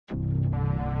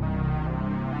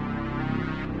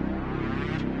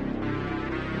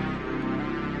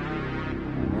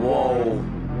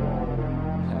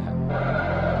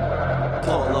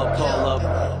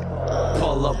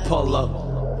pull up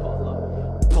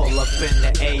in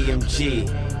the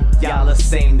AMG. Y'all the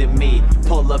same to me.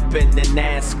 Pull up in the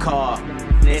NASCAR.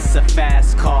 It's a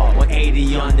fast car,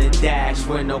 180 on the dash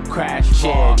with no crash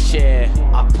bar.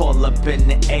 I pull up in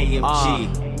the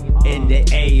AMG. In the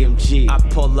AMG, I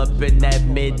pull up in that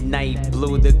midnight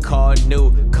blue, the car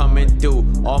new, coming through.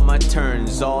 All my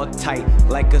turns all tight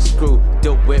like a screw.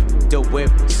 The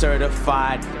whip,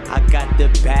 certified. I got the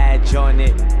badge on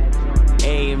it.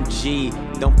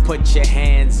 AMG, don't put your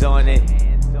hands on it.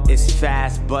 It's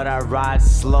fast, but I ride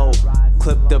slow.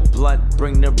 Clip the blunt,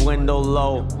 bring the window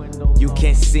low. You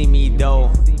can't see me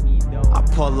though. I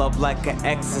pull up like an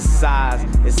exercise.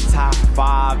 It's top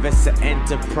 5, it's an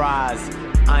enterprise.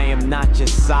 I am not your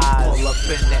size. Pull up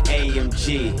in the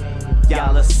AMG.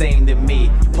 Y'all the same to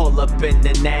me. Pull up in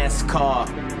the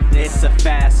NASCAR. It's a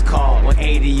fast car,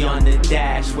 180 on the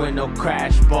dash with no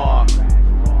crash bar.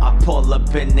 I pull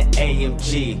up in the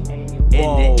AMG.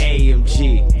 In the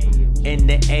AMG. In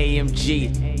the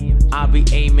AMG. I be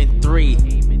aiming 3.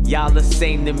 Y'all the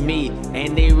same to me.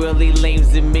 And they really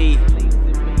lames to me.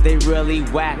 They really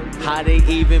whack. How they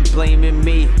even blaming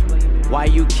me? Why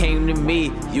you came to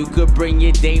me? You could bring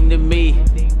your dame to me.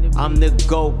 I'm the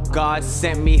GOAT, God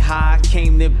sent me how I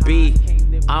came to be.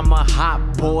 I'm a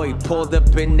hot boy, pulled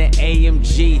up in the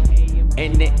AMG.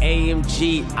 In the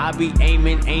AMG, I be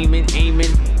aiming.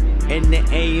 In the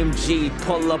AMG,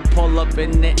 pull up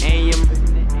in the AM.